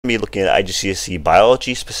Me looking at Igcse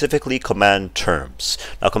biology, specifically command terms.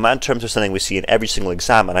 Now, command terms are something we see in every single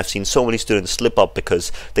exam, and I've seen so many students slip up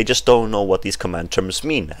because they just don't know what these command terms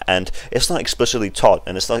mean, and it's not explicitly taught,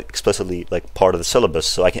 and it's not explicitly like part of the syllabus,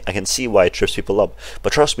 so I can see why it trips people up.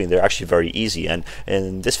 But trust me, they're actually very easy, and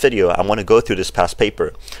in this video I want to go through this past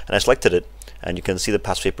paper, and I selected it, and you can see the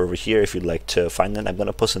past paper over here if you'd like to find it. I'm going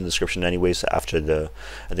to post it in the description anyways at the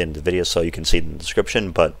end of the video, so you can see it in the description.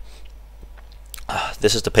 But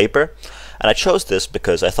this is the paper, and I chose this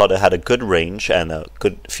because I thought it had a good range and a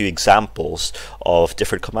good few examples of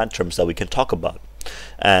different command terms that we can talk about.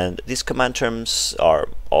 And these command terms are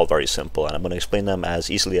all very simple, and I'm going to explain them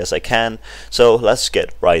as easily as I can. So let's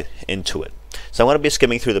get right into it. So I'm going to be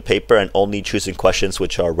skimming through the paper and only choosing questions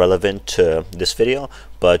which are relevant to this video,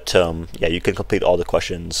 but yeah, you can complete all the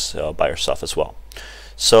questions by yourself as well.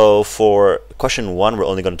 So for question 1, we're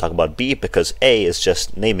only going to talk about B because A is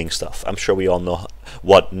just naming stuff. I'm sure we all know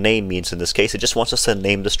what name means in this case. It just wants us to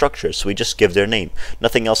name the structures, so we just give their name.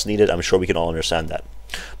 Nothing else needed. I'm sure we can all understand that.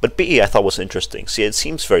 But B I thought was interesting. See, it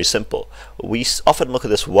seems very simple. We often look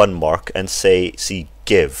at this 1 mark and see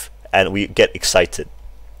give, and we get excited.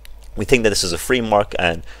 We think that this is a free mark,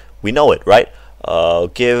 and we know it, right?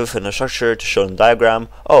 Give and a structure to show in the diagram.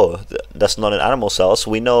 Oh, that's not an animal cell,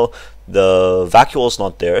 so we know the vacuole is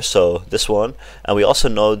not there, so this one, and we also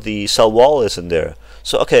know the cell wall isn't there.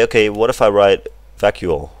 So okay, what if I write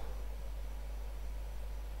vacuole?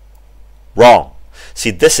 Wrong.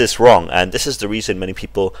 See, this is wrong, and this is the reason many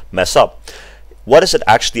people mess up. What is it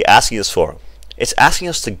actually asking us for? It's asking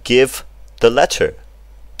us to give the letter.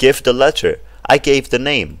 Give the letter. I gave the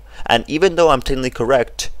name. And even though I'm technically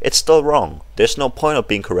correct, it's still wrong. There's no point of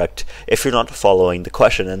being correct if you're not following the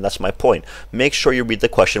question, and that's my point. Make sure you read the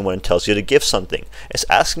question when it tells you to give something. It's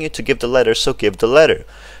asking you to give the letter, so give the letter.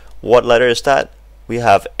 What letter is that? We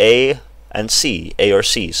have A and C, A or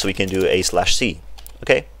C, so we can do A/C.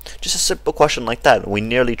 Okay? Just a simple question like that. We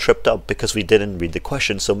nearly tripped up because we didn't read the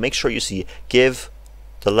question, so make sure you see give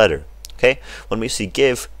the letter. Okay? When we see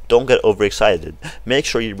give, don't get overexcited. Make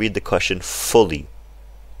sure you read the question fully.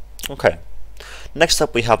 Okay, next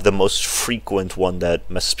up we have the most frequent one that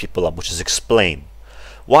messes people up, which is explain.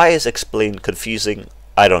 Why is explain confusing?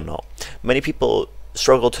 I don't know. Many people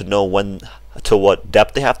struggle to know to what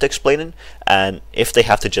depth they have to explain it, and if they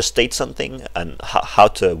have to just state something, and how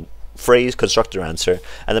to phrase, construct their answer.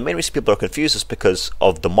 And the main reason people are confused is because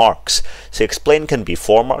of the marks. See, explain can be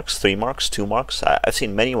 4 marks, 3 marks, 2 marks. I've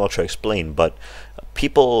seen many will try explain, but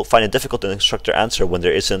people find it difficult to construct their answer when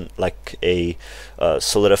there isn't like a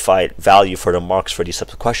solidified value for the marks for these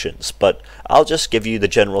types of questions. But I'll just give you the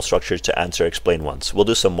general structure to answer explain once. We'll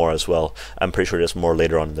do some more as well. I'm pretty sure there's more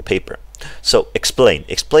later on in the paper. So explain.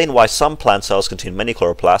 Explain why some plant cells contain many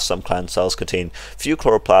chloroplasts, some plant cells contain few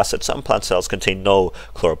chloroplasts, and some plant cells contain no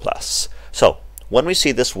chloroplasts. So when we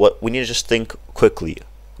see this, what we need to just think quickly.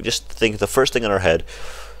 We just think the first thing in our head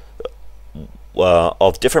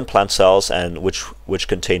of different plant cells, and which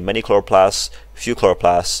contain many chloroplasts, few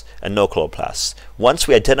chloroplasts, and no chloroplasts. Once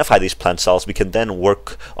we identify these plant cells, we can then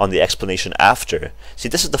work on the explanation after. See,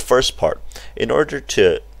 this is the first part. In order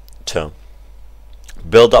to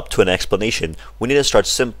build up to an explanation, we need to start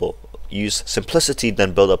simple. Use simplicity,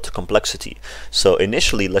 then build up to complexity. So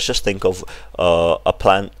initially, let's just think of a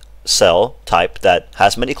plant cell type that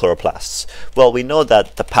has many chloroplasts. Well, we know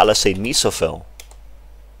that the palisade mesophyll,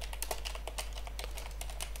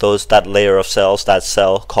 that layer of cells, that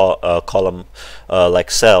cell column like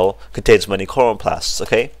cell, contains many chloroplasts.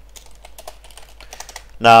 Okay.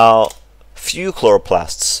 Now, few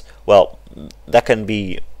chloroplasts. Well, that can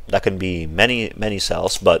be many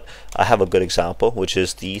cells, but I have a good example, which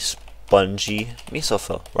is the spongy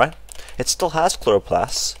mesophyll. Right? It still has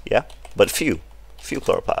chloroplasts, yeah, but few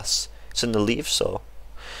chloroplasts. It's in the leaf, so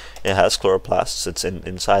it has chloroplasts. It's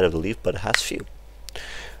inside of the leaf, but it has few.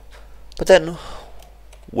 But then,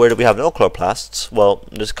 where do we have no chloroplasts? Well,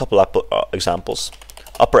 there's a couple examples.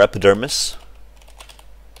 Upper epidermis.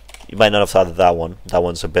 You might not have thought of that one. That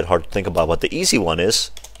one's a bit hard to think about, but the easy one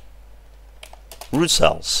is root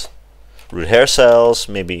cells. Root hair cells,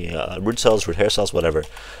 maybe root cells, root hair cells, whatever.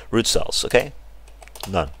 Root cells, okay?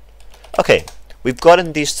 None. Okay, we've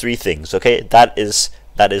gotten these 3 things, okay? That is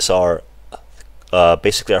our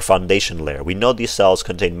basically our foundation layer. We know these cells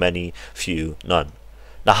contain many, few, none.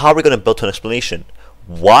 Now, how are we going to build to an explanation?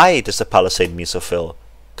 Why does the palisade mesophyll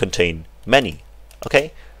contain many?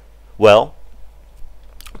 Okay, well,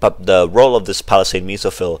 but the role of this palisade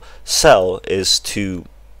mesophyll cell is to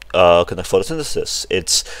conduct photosynthesis.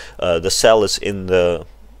 It's the cell is in the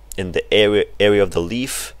area of the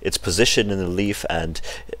leaf. It's positioned in the leaf, and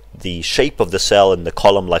the shape of the cell in the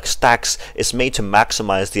column-like stacks is made to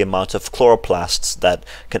maximize the amount of chloroplasts that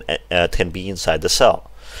can be inside the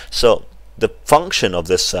cell. So the function of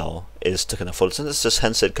this cell is to conduct photosynthesis,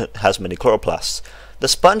 hence it has many chloroplasts. The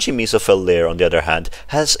spongy mesophyll layer, on the other hand,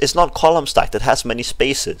 is not column stacked. It has many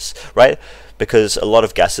spaces, right? Because a lot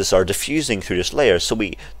of gases are diffusing through this layer. So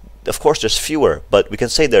of course, there's fewer, but we can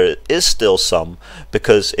say there is still some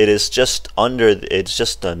because it is just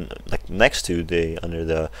like next to under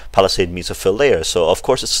the palisade mesophyll layer. So of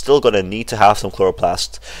course, it's still going to need to have some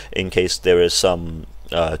chloroplasts in case there is some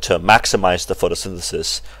to maximize the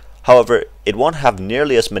photosynthesis. However, it won't have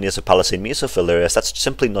nearly as many as a palisade mesophyll layer, as that's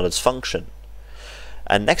simply not its function.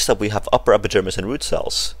 And next up, we have upper epidermis and root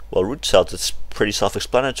cells. Well, root cells is pretty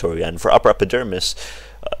self-explanatory, and for upper epidermis,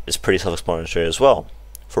 it's pretty self-explanatory as well.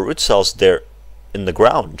 For root cells, they're in the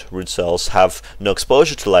ground. Root cells have no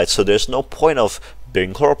exposure to light, so there's no point of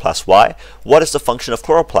being chloroplasts. Why? What is the function of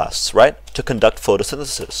chloroplasts, right? To conduct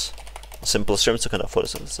photosynthesis. In simplest terms, to conduct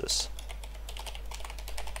photosynthesis.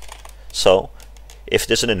 So, if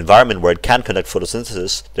there's an environment where it can conduct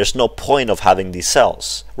photosynthesis, there's no point of having these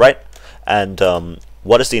cells, right? And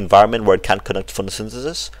what is the environment where it can't conduct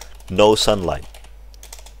photosynthesis? No sunlight.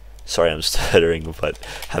 Sorry, I'm stuttering, but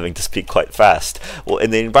having to speak quite fast. Well, in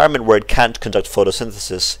the environment where it can't conduct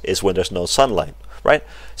photosynthesis is when there's no sunlight, right?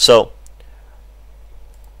 So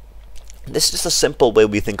this is just a simple way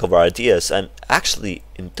we think of our ideas, and actually,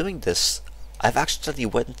 in doing this, I've actually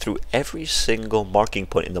went through every single marking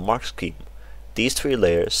point in the mark scheme. These 3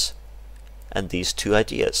 layers and these 2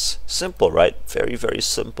 ideas. Simple, right? Very, very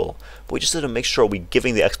simple. But we just need to make sure we're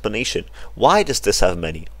giving the explanation. Why does this have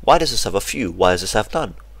many? Why does this have a few? Why does this have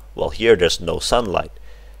none? Well, here there's no sunlight.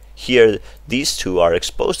 Here, these 2 are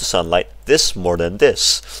exposed to sunlight, this more than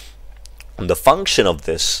this. And the function of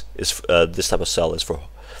this is this type of cell is for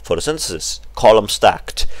photosynthesis. Column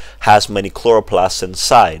stacked, has many chloroplasts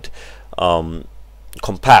inside,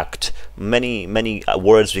 compact. Many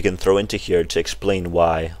words we can throw into here to explain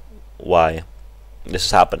why this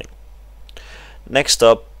is happening. Next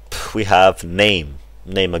up, we have name.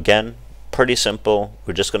 Name again, pretty simple.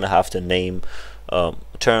 We're just going to have to name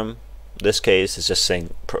term. This case is just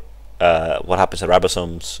saying what happens at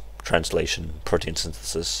ribosomes, translation, protein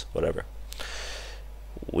synthesis, whatever.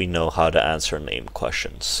 We know how to answer name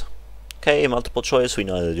questions. Okay, multiple choice, we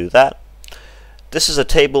know how to do that. This is a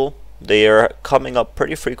table. They are coming up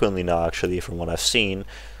pretty frequently now, actually, from what I've seen.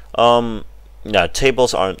 Yeah,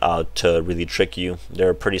 tables aren't out to really trick you.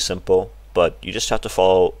 They're pretty simple, but you just have to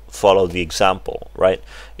follow the example, right?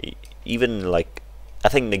 Even like, I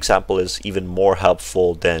think the example is even more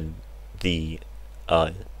helpful than the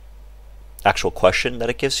actual question that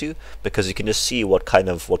it gives you, because you can just see what kind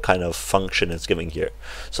of function it's giving here.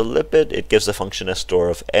 So lipid, it gives the function as store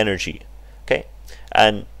of energy, okay?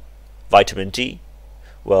 And vitamin D,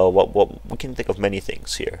 well, what we can think of many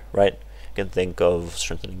things here, right? You can think of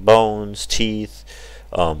strengthening bones, teeth,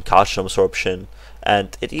 calcium absorption,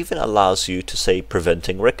 and it even allows you to say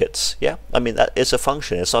preventing rickets. Yeah, I mean, that is a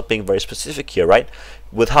function. It's not being very specific here, right?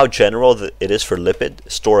 With how general it is for lipid,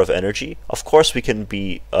 store of energy, of course we can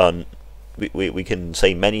be we can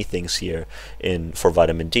say many things here for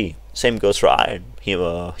vitamin D. Same goes for iron,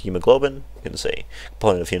 hemoglobin. You can say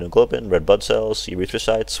component of hemoglobin, red blood cells,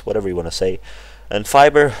 erythrocytes, whatever you want to say. And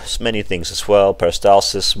fiber, many things as well.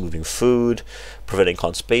 Peristalsis, moving food, preventing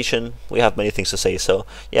constipation. We have many things to say. So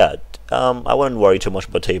yeah, I wouldn't worry too much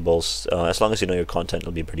about tables. As long as you know your content,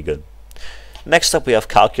 it'll be pretty good. Next up, we have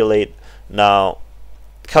calculate. Now,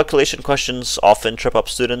 calculation questions often trip up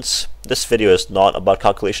students. This video is not about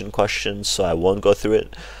calculation questions, so I won't go through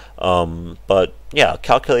it. But yeah,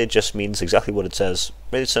 calculate just means exactly what it says.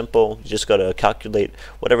 Really simple. You just gotta calculate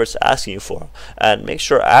whatever it's asking you for, and make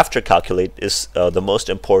sure after calculate is the most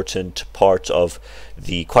important part of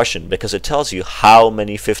the question, because it tells you how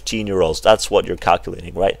many 15-year-olds. That's what you're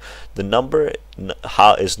calculating, right? The number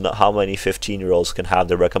how many 15-year-olds can have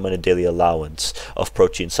the recommended daily allowance of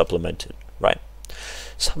protein supplemented, right?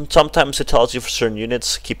 Sometimes it tells you for certain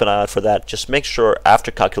units. Keep an eye out for that. Just make sure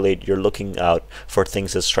after calculate you're looking out for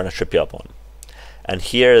things that's trying to trip you up on. And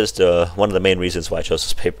here is one of the main reasons why I chose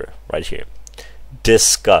this paper right here.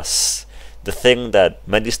 Discuss. The thing that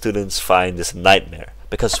many students find is a nightmare,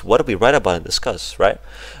 because what do we write about and discuss, right?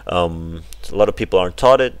 A lot of people aren't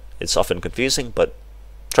taught it. It's often confusing, but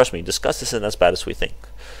trust me, discuss isn't as bad as we think.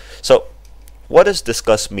 So what does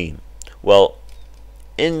discuss mean? Well,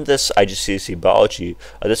 in this Igcse biology,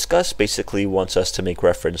 a discuss basically wants us to make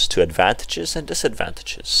reference to advantages and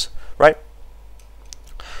disadvantages, right?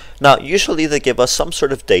 Now, usually they give us some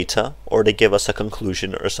sort of data, or they give us a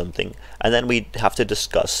conclusion or something, and then we have to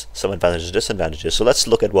discuss some advantages and disadvantages. So let's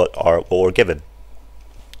look at what we're given.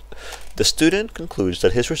 The student concludes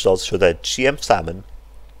that his results show that GM salmon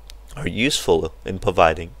are useful in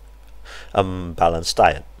providing a balanced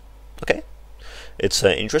diet. Okay, it's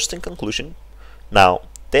an interesting conclusion. Now,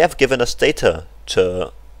 they have given us data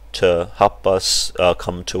to help us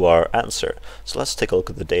come to our answer. So let's take a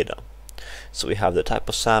look at the data. So we have the type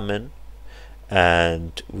of salmon,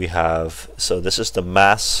 and we have, so this is the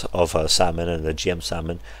mass of a salmon and the GM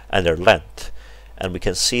salmon, and their length. And we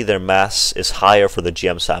can see their mass is higher for the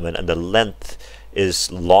GM salmon, and the length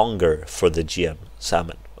is longer for the GM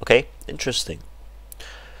salmon. Okay, interesting.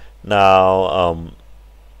 Now,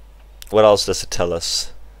 what else does it tell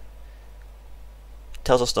us? It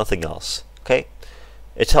tells us nothing else. Okay,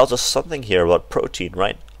 it tells us something here about protein,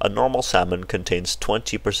 right? A normal salmon contains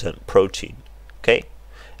 20% protein. Okay,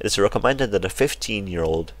 it is recommended that a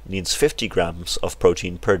 15-year-old needs 50 grams of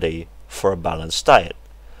protein per day for a balanced diet.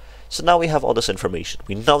 So now we have all this information.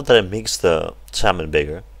 We know that it makes the salmon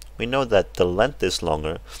bigger. We know that the length is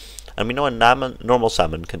longer, and we know a normal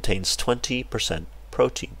salmon contains 20%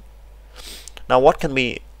 protein. Now, what can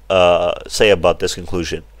we say about this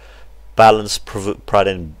conclusion? Use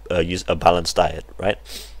a balanced diet, right?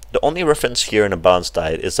 The only reference here in a balanced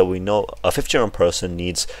diet is that we know a 50-year-old person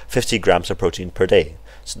needs 50 grams of protein per day.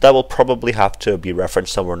 So that will probably have to be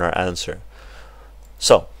referenced somewhere in our answer.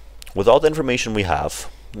 So, with all the information we have,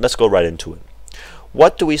 let's go right into it.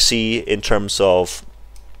 What do we see in terms of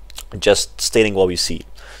just stating what we see?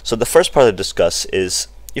 So the first part to discuss is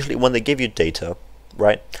usually when they give you data,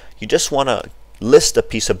 right? You just want to list a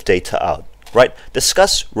piece of data out. Right?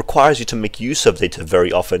 Discuss requires you to make use of data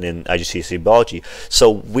very often in Gcse biology. So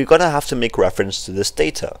we're going to have to make reference to this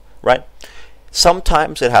data, right?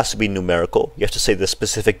 Sometimes it has to be numerical. You have to say the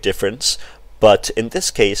specific difference. But in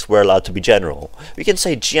this case, we're allowed to be general. We can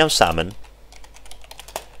say GM salmon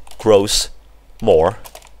grows more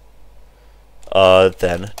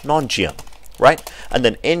than non-GM, right? And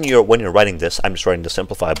then when you're writing this, I'm just writing to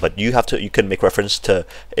simplify, but you can make reference to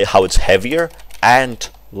how it's heavier and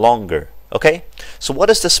longer. Okay, so what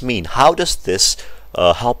does this mean? How does this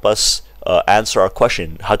help us answer our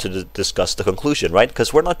question, how to discuss the conclusion, right?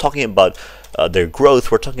 Because we're not talking about their growth,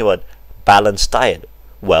 we're talking about balanced diet.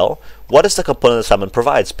 Well, what is the component that salmon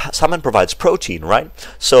provides? Salmon provides protein, right?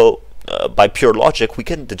 So by pure logic, we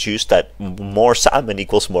can deduce that more salmon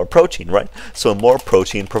equals more protein, right? So more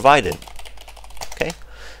protein provided. Okay,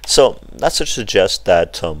 so that should suggest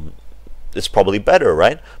that it's probably better,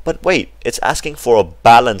 right? But wait, it's asking for a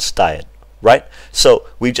balanced diet. Right? So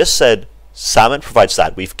we just said salmon provides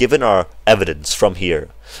that. We've given our evidence from here.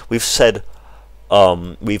 We've said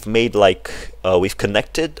we've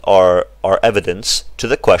connected our evidence to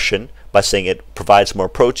the question by saying it provides more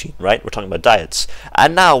protein, right? We're talking about diets.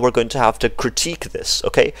 And now we're going to have to critique this,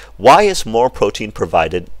 okay? Why is more protein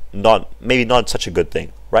provided maybe not such a good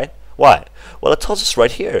thing, right? Why? Well, it tells us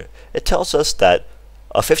right here. It tells us that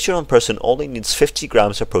a 50-year-old person only needs 50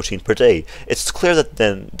 grams of protein per day. It's clear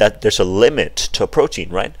that there's a limit to protein,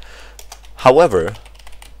 right? However,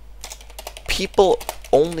 people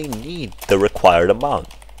only need the required amount,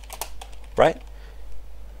 right?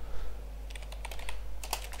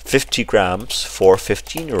 50 grams for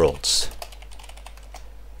 15-year-olds,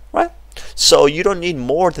 right? So you don't need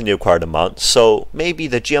more than the required amount, so maybe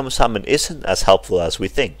the GM salmon isn't as helpful as we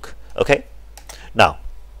think, okay? Now,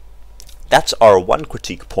 that's our one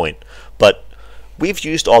critique point, but we've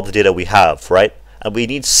used all the data we have, right? And we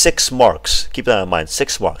need 6 marks. Keep that in mind,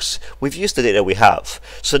 6 marks. We've used the data we have.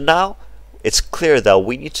 So now it's clear that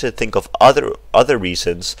we need to think of other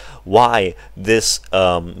reasons why this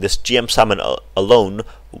GM salmon alone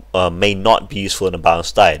may not be useful in a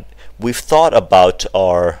balanced diet. We've thought about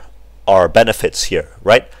our benefits here,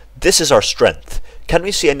 right? This is our strength. Can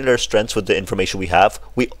we see any other strengths with the information we have?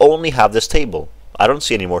 We only have this table. I don't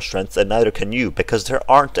see any more strength, and neither can you, because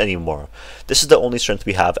there aren't any more. This is the only strength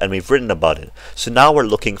we have, and we've written about it. So now we're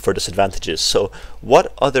looking for disadvantages. So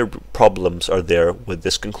what other problems are there with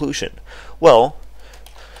this conclusion? Well,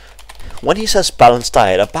 when he says balanced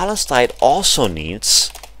diet, a balanced diet also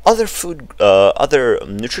needs other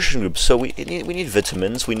nutrition groups. So we need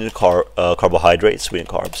vitamins, we need carbohydrates, we need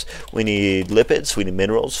carbs, we need lipids, we need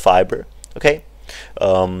minerals, fiber. Okay,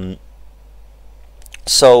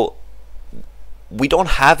 so we don't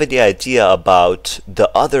have any idea about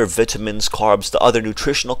the other vitamins, carbs, the other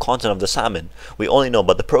nutritional content of the salmon. We only know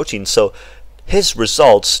about the protein. So his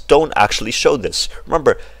results don't actually show this.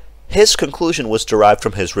 Remember, his conclusion was derived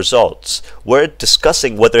from his results. We're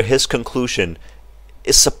discussing whether his conclusion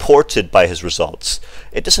is supported by his results.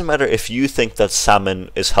 It doesn't matter if you think that salmon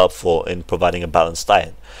is helpful in providing a balanced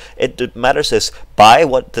diet. It matters is by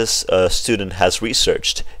what this student has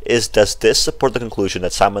researched, does this support the conclusion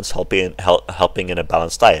that salmon's helping in a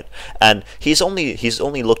balanced diet? And he's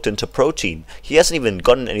only looked into protein. He hasn't even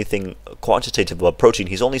gotten anything quantitative about protein.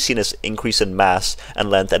 He's only seen its increase in mass and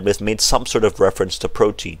length, and we've made some sort of reference to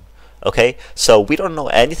protein. Okay, so we don't know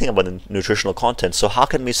anything about the nutritional content, so how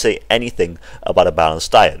can we say anything about a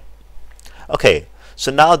balanced diet? Okay,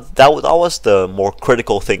 so now that was the more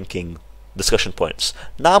critical thinking discussion points.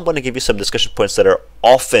 Now I'm going to give you some discussion points that are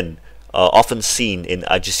often seen in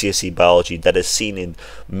Gcse biology, that is seen in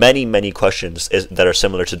many questions that are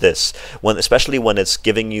similar to this, especially when it's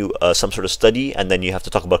giving you some sort of study and then you have to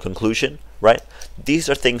talk about conclusion, right? These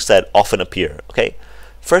are things that often appear. Okay,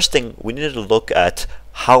 first thing, we need to look at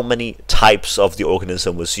how many types of the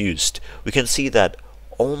organism was used. We can see that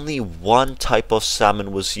only one type of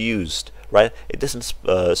salmon was used, right? It doesn't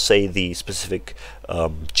say the specific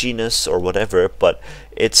genus or whatever, but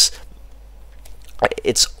it's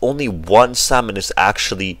only one salmon is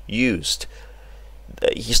actually used.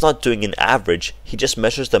 He's not doing an average. He just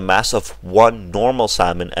measures the mass of one normal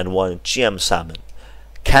salmon and one GM salmon.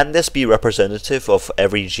 Can this be representative of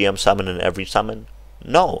every GM salmon and every salmon?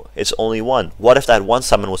 No, it's only one. What if that one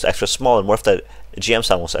salmon was extra small, and what if that GM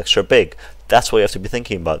salmon was extra big? That's what you have to be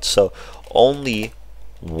thinking about. So only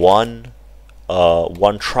one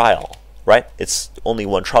trial, right? It's only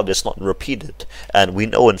one trial. It's not repeated, and we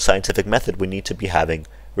know in scientific method we need to be having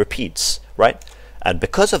repeats, right? And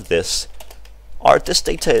because of this, this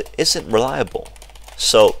data isn't reliable.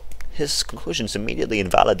 So his conclusion is immediately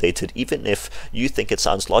invalidated, even if you think it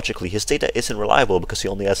sounds logically. His data isn't reliable because he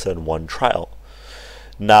only has done one trial.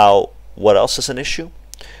 Now, what else is an issue?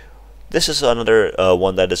 This is another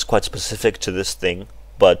one that is quite specific to this thing,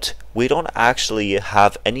 but we don't actually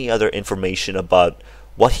have any other information about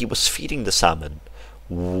what he was feeding the salmon.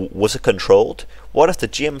 Was it controlled? What if the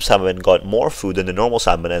GM salmon got more food than the normal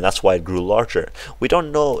salmon and that's why it grew larger? We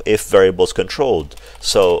don't know if variables controlled.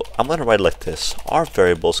 So I'm going to write like this: are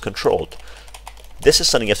variables controlled? This is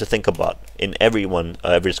something you have to think about in every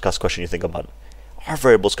discussed question you think about. Are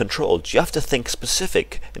variables controlled? You have to think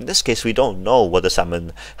specific. In this case, we don't know what the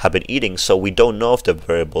salmon have been eating, so we don't know if the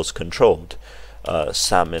variable is controlled.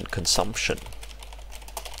 Salmon consumption.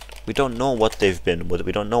 We don't know what they've been.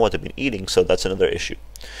 We don't know what they've been eating, so that's another issue.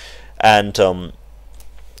 And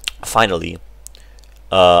finally,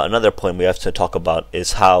 another point we have to talk about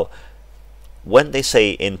is how, when they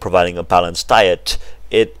say in providing a balanced diet,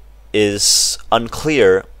 it is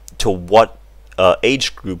unclear to what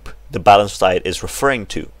age group the balanced diet is referring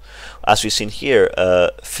to. As we've seen here,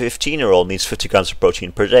 a 15-year-old needs 50 grams of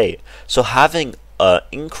protein per day. So having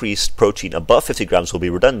increased protein above 50 grams will be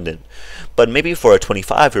redundant. But maybe for a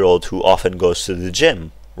 25-year-old who often goes to the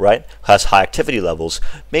gym, right, has high activity levels,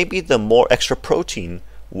 maybe the more extra protein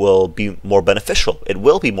will be more beneficial. It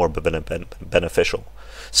will be more beneficial.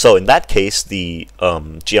 So in that case, the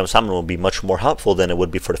GM salmon will be much more helpful than it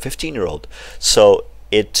would be for the 15-year-old. So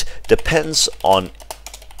it depends on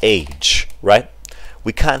age, right?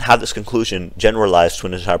 We can't have this conclusion generalized to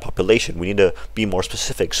an entire population. We need to be more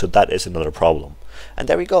specific, so that is another problem. And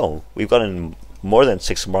there we go. We've gotten more than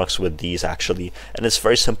 6 marks with these actually, and it's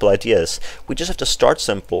very simple ideas. We just have to start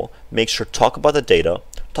simple, make sure to talk about the data,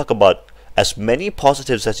 talk about as many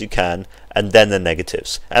positives as you can, and then the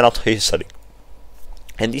negatives. And I'll tell you something.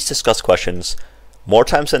 In these discussed questions, more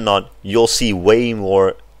times than not, you'll see way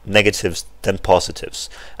more negatives than positives,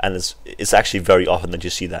 and it's actually very often that you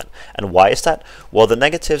see that. And why is that? Well, the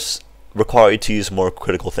negatives require you to use more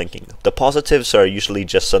critical thinking. The positives are usually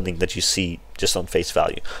just something that you see just on face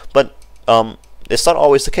value, but it's not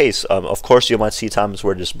always the case. Of course, you might see times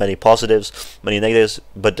where there's many positives, many negatives,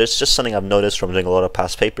 but there's just something I've noticed from doing a lot of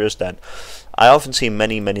past papers, that I often see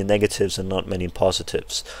many negatives and not many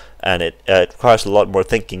positives, and it requires a lot more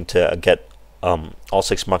thinking to get all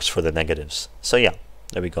 6 marks for the negatives. So yeah,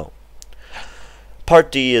 there we go.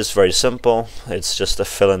 Part D is very simple. It's just to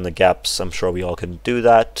fill in the gaps. I'm sure we all can do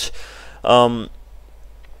that.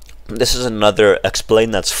 This is another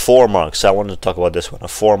explain that's 4 marks. I wanted to talk about this one, a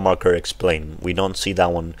 4-marker explain. We don't see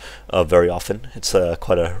that one very often. It's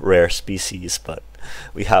quite a rare species, but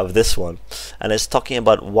we have this one, and it's talking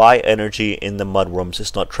about why energy in the mudworms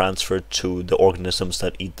is not transferred to the organisms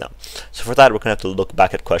that eat them. So for that, we're gonna have to look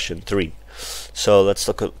back at question 3. So let's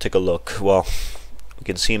take a look. Well, we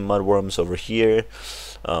can see mudworms over here,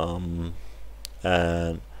 and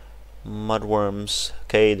mudworms,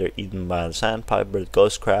 okay, they're eaten by the sandpiper,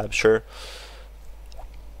 ghost crab, sure.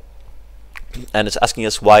 And it's asking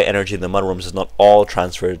us why energy in the mudworms is not all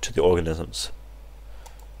transferred to the organisms.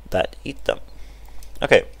 that eat them.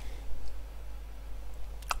 Okay.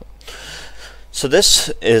 So this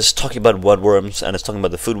is talking about woodworms and it's talking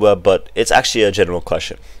about the food web, but it's actually a general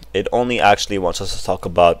question. It only actually wants us to talk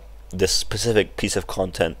about this specific piece of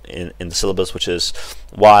content in the syllabus, which is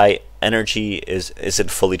why energy isn't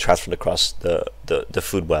fully transferred across the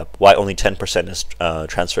food web, why only 10% is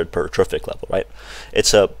transferred per trophic level, right?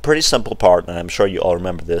 It's a pretty simple part, and I'm sure you all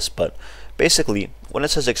remember this, but basically when it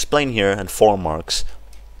says explain here and 4 marks,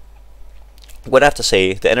 what I have to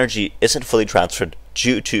say, the energy isn't fully transferred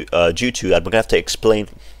due to that. We're gonna have to explain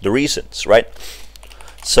the reasons, right?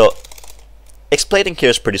 So explaining here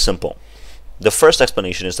is pretty simple. The first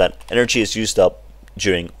explanation is that energy is used up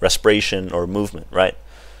during respiration or movement, right?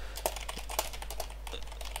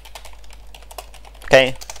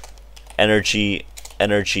 Okay, energy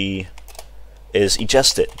is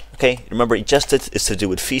egested. Okay, remember, egested is to do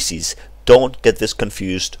with feces. Don't get this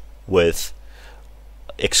confused with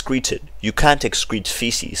excreted. You can't excrete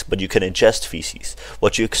feces, but you can ingest feces.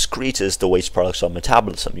 What you excrete is the waste products of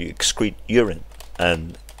metabolism. You excrete urine,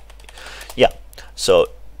 and yeah, so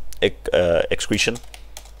excretion.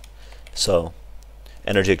 So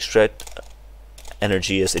energy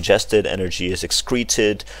is ingested, energy is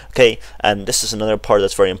excreted. Okay, and this is another part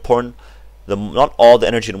that's very important. Not all the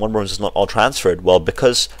energy in mudworms is not all transferred. Well,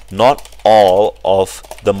 because not all of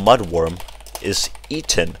the mudworm is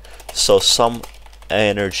eaten, so some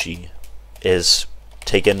energy is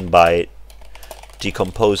taken by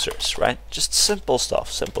decomposers, right? Just simple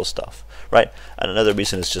stuff, right? And another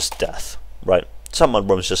reason is just death, right? Some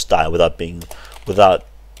mudworms just die without being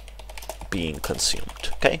consumed.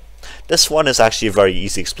 Okay, this one is actually very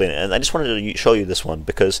easy to explain, and I just wanted to show you this one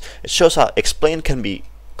because it shows how explain can be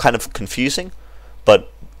kind of confusing,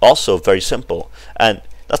 but also very simple. And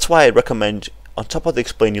that's why I recommend, on top of the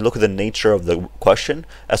explain, you look at the nature of the question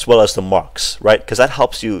as well as the marks, right? Because that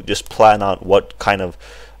helps you just plan out what kind of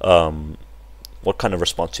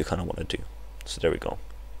response you kind of want to do. So there we go.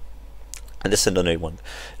 And this is another one.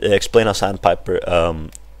 Explain how sandpipers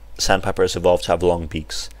evolved to have long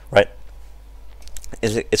beaks, right?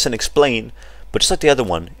 It's an explain, but just like the other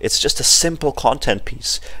one, it's just a simple content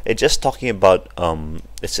piece. It's just talking about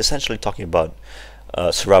it's essentially talking about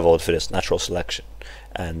survival of the fittest, natural selection,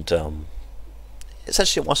 and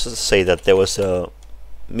essentially it wants us to say that there was a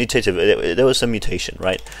mutation,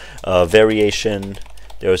 right? Variation.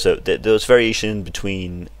 There was variation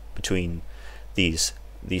between these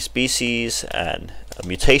species, and a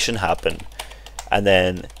mutation happened, and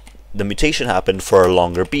then the mutation happened for a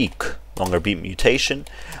longer beak mutation,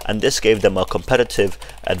 and this gave them a competitive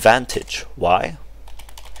advantage. Why?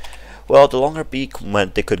 Well, the longer beak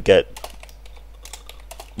meant they could get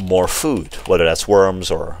more food, whether that's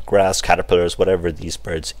worms or grass, caterpillars, whatever these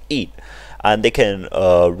birds eat, and they can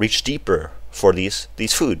reach deeper for these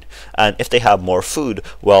food. And if they have more food,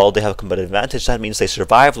 well, they have a competitive advantage. That means they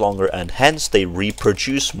survive longer, and hence they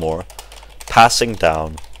reproduce more, passing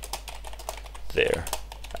down their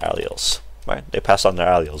alleles. Right? They pass on their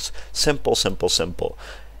alleles. Simple.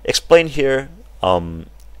 Explain here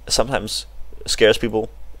sometimes scares people.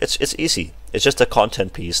 It's easy. It's just a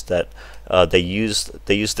content piece that they use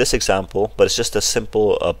this example, but it's just a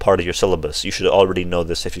simple part of your syllabus. You should already know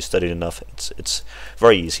this if you studied enough. It's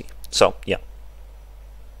very easy. So yeah.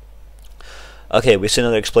 Okay, we see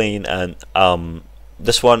another explain, and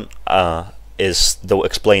this one is the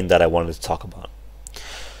explain that I wanted to talk about.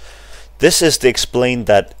 This is the explain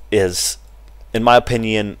that is, in my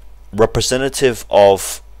opinion, representative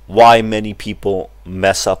of why many people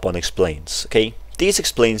mess up on explains. Okay, these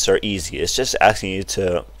explains are easy. It's just asking you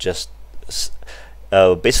to just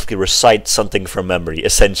basically recite something from memory,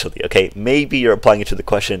 essentially. Okay, maybe you're applying it to the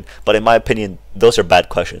question, but in my opinion, those are bad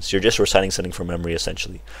questions. You're just reciting something from memory,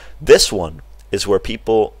 essentially. This one is where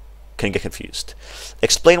people can get confused.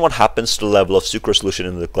 Explain what happens to the level of sucrose solution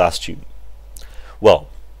in the glass tube. Well,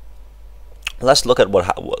 let's look at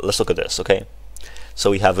this. Okay, so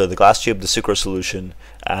we have the glass tube, the sucrose solution,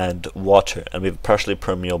 and water, and we have a partially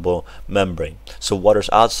permeable membrane. So water's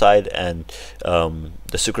outside, and the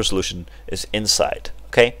sucrose solution is inside.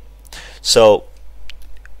 Okay, so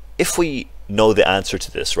if we know the answer to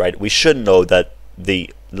this, right, we should know that the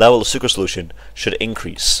level of sucrose solution should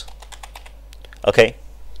increase. Okay,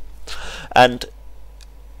 and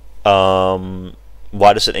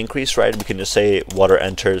why does it increase? Right, we can just say water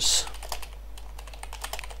enters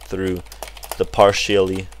through the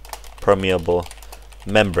partially permeable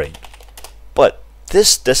membrane. But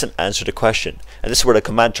this doesn't answer the question, and this is where the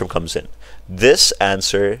command term comes in. This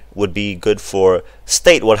answer would be good for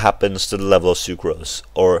state what happens to the level of sucrose,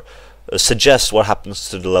 or suggest what happens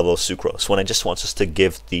to the level of sucrose, when it just wants us to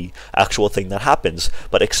give the actual thing that happens.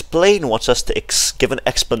 But explain wants us to give an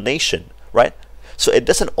explanation, right? So it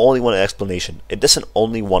doesn't only want an explanation. It doesn't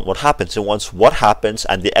only want what happens. It wants what happens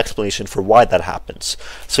and the explanation for why that happens.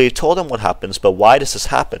 So you told them what happens, but why does this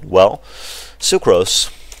happen? Well,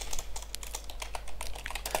 sucrose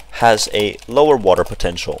has a lower water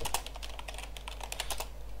potential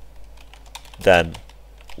than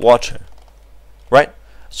water, right?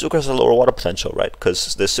 Sucrose has a lower water potential, right?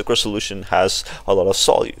 Because the sucrose solution has a lot of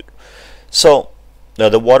solute. So now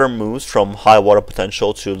the water moves from high water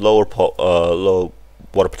potential to low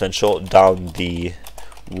water potential down the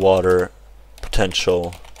water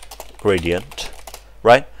potential gradient,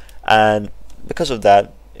 right? And because of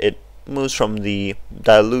that, it moves from the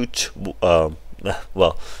dilute,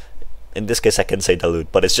 well, in this case I can say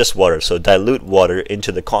dilute, but it's just water, so dilute water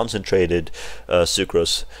into the concentrated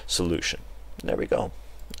sucrose solution. There we go.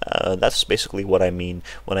 That's basically what I mean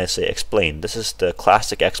when I say explain. This is the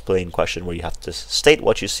classic explain question, where you have to state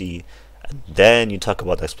what you see and then you talk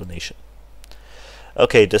about explanation.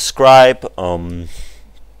 Okay, describe.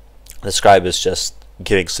 Describe is just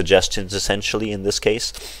giving suggestions, essentially. In this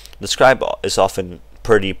case, describe is often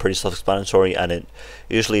pretty self-explanatory, and it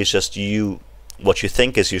usually is just what you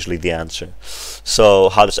think is usually the answer. So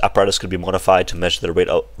how this apparatus could be modified to measure the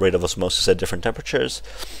rate of osmosis at different temperatures.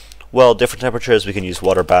 Well, different temperatures, we can use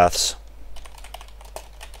water baths,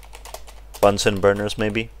 Bunsen burners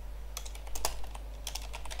maybe.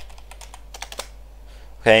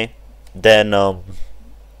 Okay, then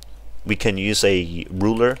we can use a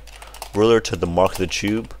ruler to mark the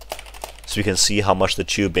tube, so we can see how much the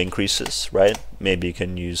tube increases, right? Maybe you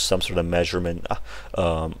can use some sort of measurement,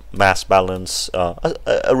 mass balance.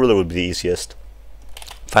 A ruler would be the easiest.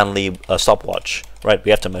 Finally, a stopwatch, right?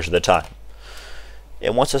 We have to measure the time.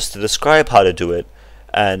 It wants us to describe how to do it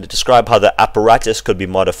and describe how the apparatus could be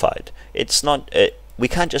modified. It's not. We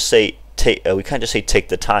can't just say take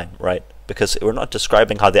the time, right? Because we're not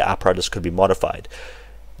describing how the apparatus could be modified.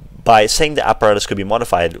 By saying the apparatus could be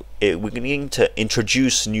modified, we're going to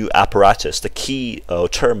introduce new apparatus. The key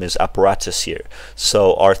term is apparatus here.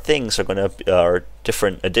 So our things are going to, our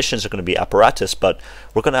different additions are going to be apparatus, but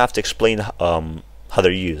we're going to have to explain how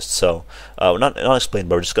they're used. So not explain,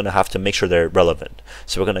 but we're just going to have to make sure they're relevant.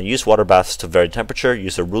 So we're going to use water baths to vary temperature,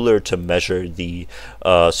 use a ruler to measure the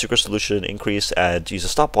sucrose solution increase, and use a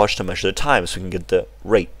stopwatch to measure the time so we can get the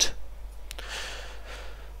rate.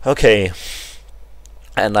 Okay,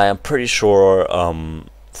 and I am pretty sure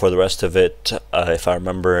for the rest of it, if I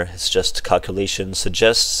remember, it's just calculation.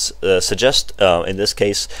 Suggest, in this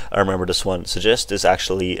case, I remember this one. Suggest is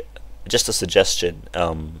actually just a suggestion.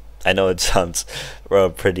 I know it sounds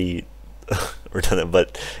pretty redundant,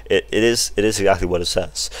 but it is exactly what it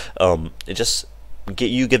says. It just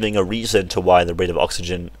giving a reason to why the rate of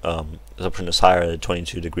oxygen absorption is higher at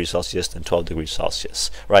 22 degrees Celsius than 12 degrees Celsius,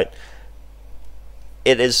 right?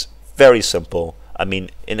 It is very simple. I mean,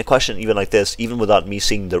 in a question even like this, even without me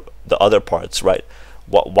seeing the other parts, right?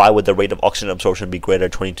 Why would the rate of oxygen absorption be greater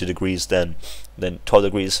at 22 degrees than 12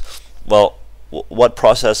 degrees? Well, what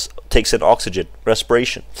process takes in oxygen?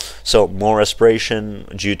 Respiration. So more respiration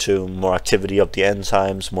due to more activity of the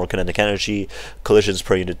enzymes, more kinetic energy, collisions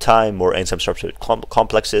per unit time, more enzyme substrate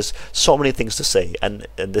complexes. So many things to say, and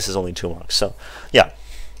this is only 2 marks. So yeah.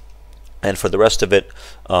 And for the rest of it,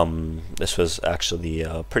 this was actually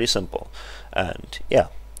pretty simple. And yeah,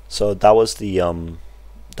 so that was the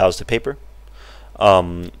paper.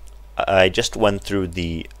 I just went through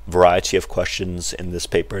the variety of questions in this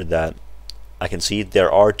paper that I can see.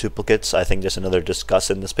 There are duplicates. I think there's another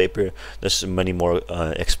discuss in this paper. There's many more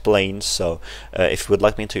explained. So if you would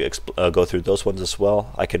like me to go through those ones as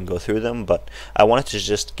well, I can go through them. But I wanted to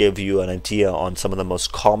just give you an idea on some of the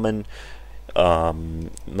most common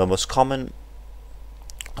command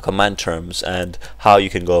terms and how you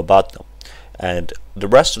can go about them. And the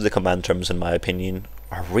rest of the command terms, in my opinion,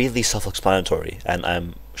 are really self-explanatory, and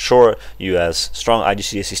I'm sure you, as strong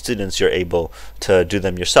Igcse students, you're able to do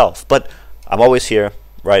them yourself. But I'm always here,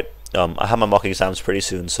 right? I have my mock exams pretty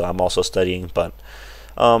soon, so I'm also studying, but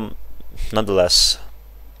nonetheless,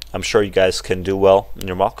 I'm sure you guys can do well in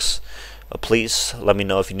your mocks. Please let me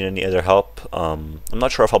know if you need any other help. I'm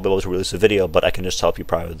not sure if I'll be able to release a video, but I can just help you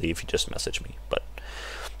privately if you just message me. But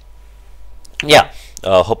yeah,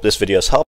 hope this video has helped.